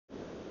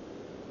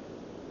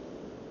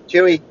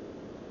Chewy.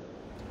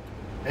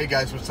 Hey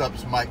guys, what's up?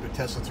 It's Mike with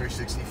Tesla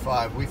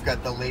 365. We've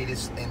got the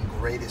latest and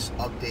greatest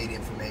update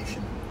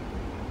information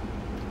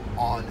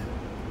on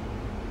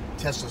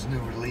Tesla's new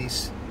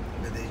release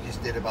that they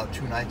just did about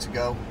 2 nights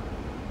ago.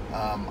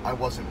 I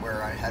wasn't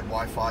where I had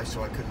Wi-Fi,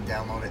 so I couldn't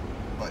download it,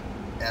 but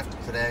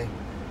after today,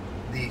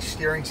 the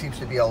steering seems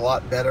to be a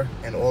lot better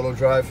in auto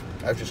drive.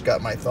 I've just got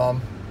my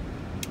thumb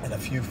and a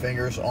few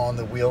fingers on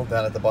the wheel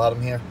down at the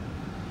bottom here,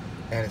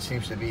 and it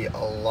seems to be a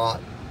lot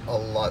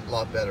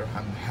better.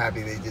 I'm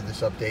happy they did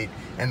this update,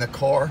 and the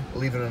car,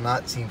 believe it or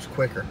not, seems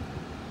quicker.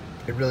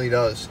 It really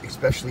does,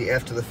 especially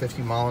after the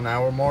 50 mile an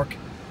hour mark.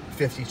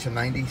 50 to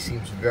 90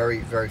 seems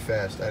very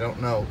fast. I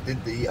don't know,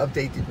 the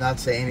update did not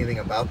say anything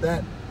about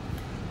that,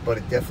 but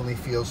it definitely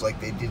feels like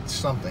they did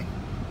something,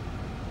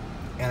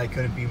 and I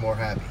couldn't be more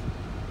happy.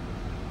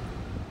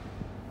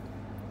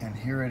 And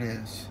here it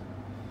is.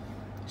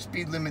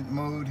 Speed limit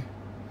mode.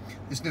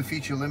 This new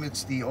feature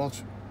limits the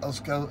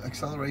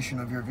acceleration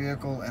of your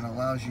vehicle and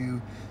allows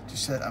you to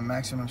set a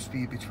maximum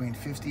speed between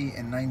 50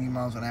 and 90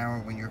 miles an hour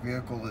when your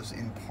vehicle is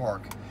in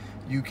park.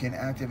 You can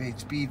activate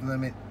speed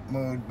limit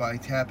mode by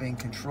tapping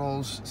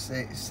controls,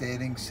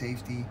 settings,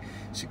 safety,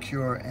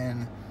 secure,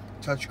 and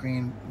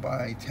touchscreen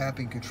by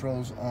tapping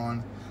controls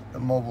on the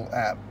mobile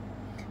app.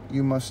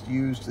 You must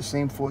use the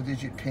same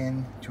 4-digit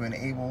PIN to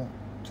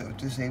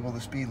disable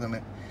the speed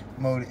limit.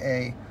 Mode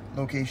A,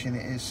 location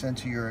is sent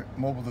to your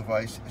mobile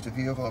device. If the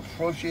vehicle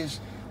approaches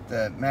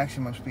the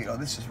maximum speed, oh,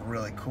 this is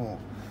really cool.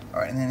 All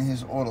right, and then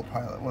his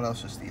autopilot. What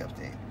else is the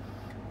update?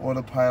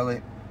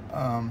 Autopilot,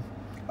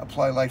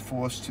 apply light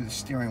force to the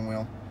steering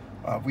wheel.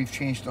 We've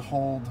changed the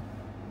hold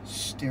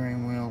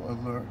steering wheel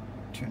alert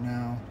to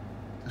now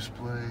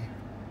display.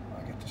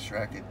 I get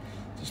distracted.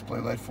 Display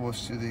light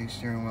force to the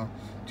steering wheel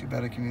to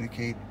better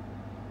communicate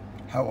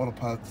how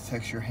autopilot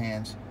detects your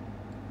hands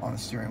on the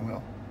steering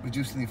wheel,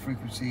 reducing the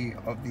frequency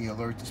of the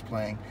alert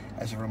displaying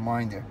as a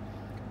reminder.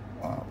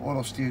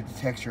 Auto steer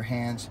detects your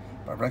hands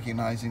by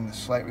recognizing the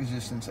slight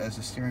resistance as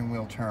the steering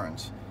wheel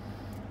turns,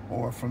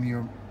 or from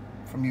you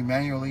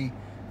manually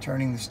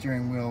turning the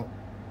steering wheel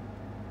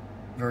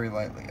very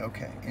lightly.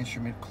 Okay,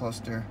 instrument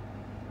cluster,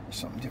 there's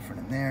something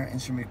different in there.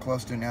 Instrument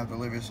cluster now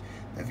delivers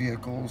the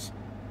vehicles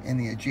in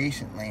the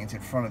adjacent lanes in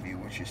front of you,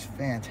 which is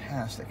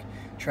fantastic.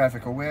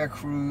 Traffic aware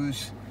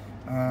cruise,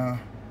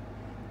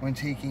 when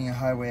taking a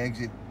highway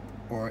exit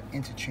or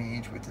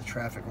interchange with the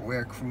traffic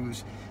aware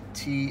cruise,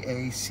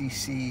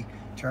 TACC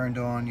turned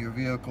on, your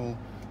vehicle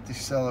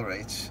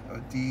decelerates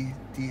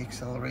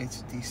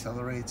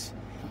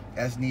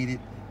as needed,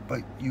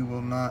 but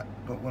will not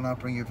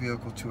bring your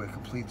vehicle to a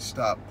complete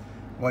stop.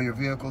 While your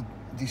vehicle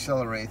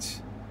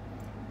decelerates,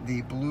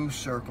 the blue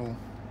circle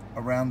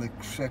around the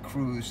set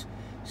cruise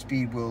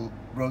speed will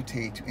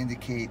rotate to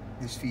indicate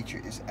this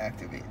feature is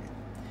activated.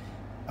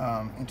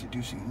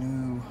 Introducing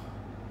new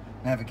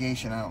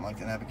navigation. I don't like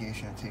the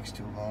navigation. It takes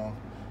too long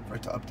for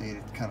it to update.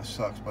 It kind of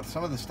sucks, but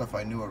some of the stuff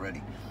I knew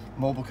already.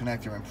 Mobile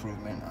connector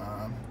improvement.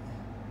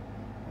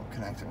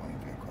 Connector when your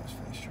vehicle is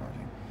finished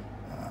charging.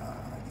 Yeah,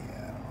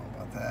 I don't know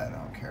about that. I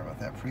don't care about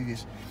that.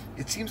 Previous.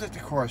 It seems like the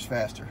car is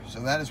faster,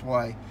 so that is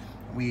why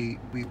we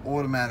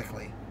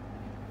automatically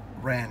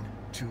ran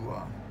to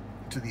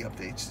the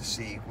updates to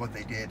see what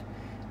they did.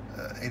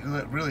 It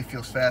really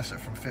feels faster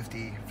from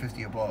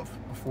 50 above.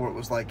 Before it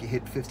was like you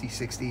hit 50,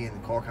 60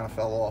 and the car kind of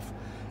fell off.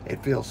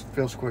 It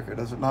feels quicker,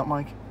 does it not,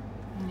 Mike?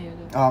 Yeah,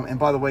 it does. And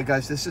by the way,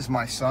 guys, this is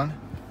my son.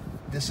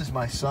 This is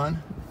my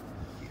son.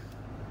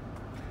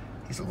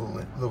 He's a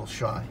little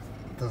shy.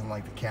 Doesn't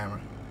like the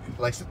camera.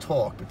 He likes to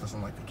talk, but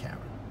doesn't like the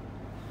camera.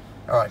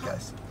 All right,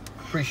 guys.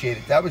 Appreciate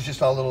it. That was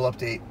just our little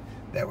update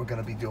that we're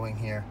going to be doing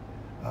here.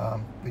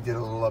 We did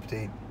a little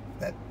update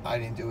that I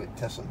didn't do it.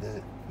 Tesla did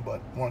it.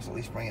 But wanted to at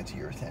least bring it to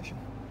your attention.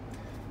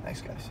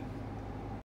 Thanks, guys.